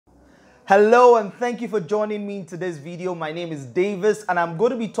Hello and thank you for joining me in today's video. My name is Davis and I'm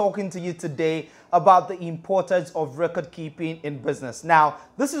going to be talking to you today about the importance of record keeping in business. Now,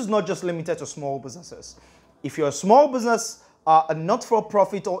 this is not just limited to small businesses. If you're a small business, a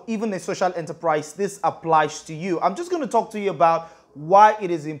not-for-profit or even a social enterprise, this applies to you. I'm just going to talk to you about why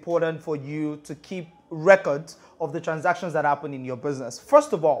it is important for you to keep records of the transactions that happen in your business.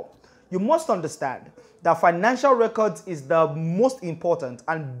 First of all, you must understand that financial records is the most important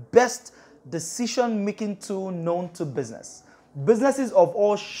and best decision-making tool known to business. Businesses of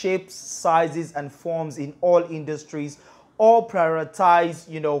all shapes, sizes, and forms in all industries all prioritize,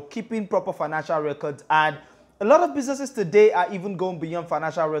 keeping proper financial records. And a lot of businesses today are even going beyond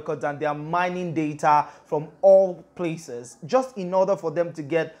financial records and they are mining data from all places just in order for them to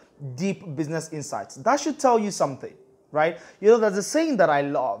get deep business insights. That should tell you something, right? There's a saying that I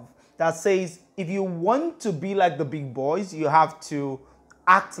love that says, if you want to be like the big boys, you have to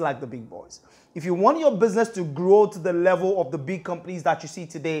act like the big boys. If you want your business to grow to the level of the big companies that you see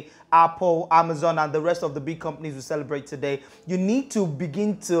today, Apple, Amazon, and the rest of the big companies we celebrate today, you need to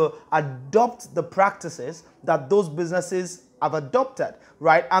begin to adopt the practices that those businesses have adopted,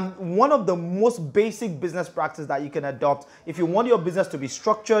 right? And one of the most basic business practices that you can adopt, if you want your business to be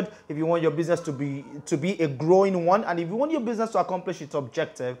structured, if you want your business to be a growing one, and if you want your business to accomplish its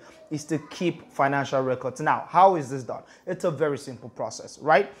objective, is to keep financial records. Now, how is this done? It's a very simple process,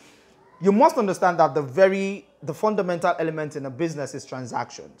 right? You must understand that the fundamental element in a business is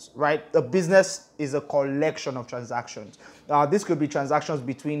transactions, right? A business is a collection of transactions. This could be transactions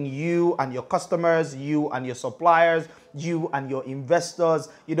between you and your customers, you and your suppliers, you and your investors,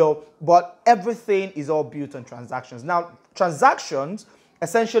 but everything is all built on transactions. Now, transactions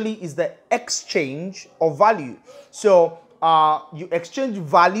essentially is the exchange of value. So you exchange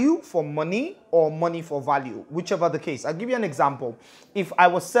value for money or money for value, whichever the case. I'll give you an example. If I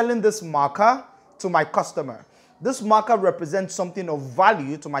was selling this marker to my customer, this marker represents something of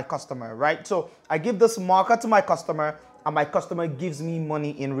value to my customer, right? So I give this marker to my customer and my customer gives me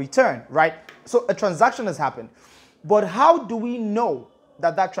money in return, right? So a transaction has happened. But how do we know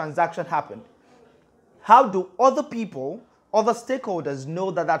that that transaction happened? How do other people, other stakeholders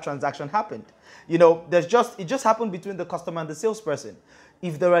know that that transaction happened? It just happened between the customer and the salesperson.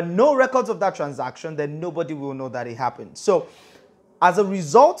 If there are no records of that transaction, then nobody will know that it happened. So as a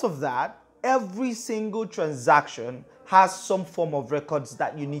result of that, every single transaction has some form of records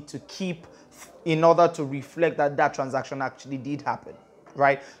that you need to keep in order to reflect that that transaction actually did happen,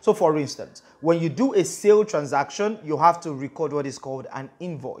 right? So for instance, when you do a sale transaction, you have to record what is called an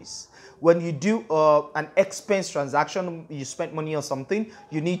invoice. When you do an expense transaction, you spent money on something,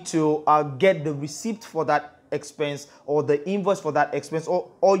 you need to get the receipt for that expense or the invoice for that expense,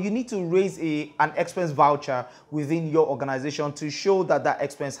 or you need to raise an expense voucher within your organization to show that that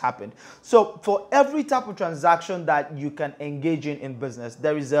expense happened. So for every type of transaction that you can engage in business,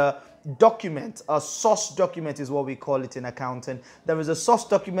 there is a document, a source document is what we call it in accounting. There is a source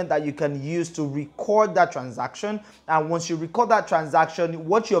document that you can use to record that transaction. And once you record that transaction,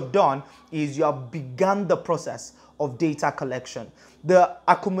 what you have done is you have begun the process of data collection. The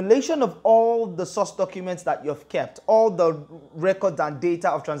accumulation of all the source documents that you've kept, all the records and data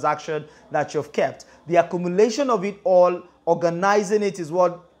of transaction that you've kept, the accumulation of it all, organizing it is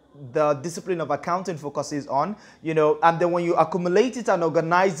what the discipline of accounting focuses on, and then when you accumulate it and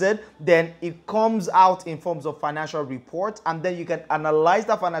organize it, then it comes out in forms of financial report, and then you can analyze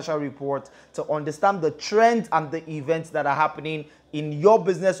the financial report to understand the trends and the events that are happening in your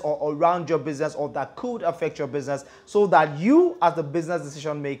business or around your business or that could affect your business, so that you as the business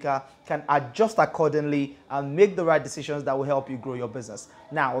decision maker can adjust accordingly and make the right decisions that will help you grow your business.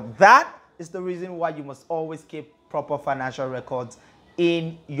 Now, that is the reason why you must always keep proper financial records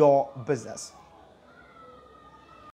in your business.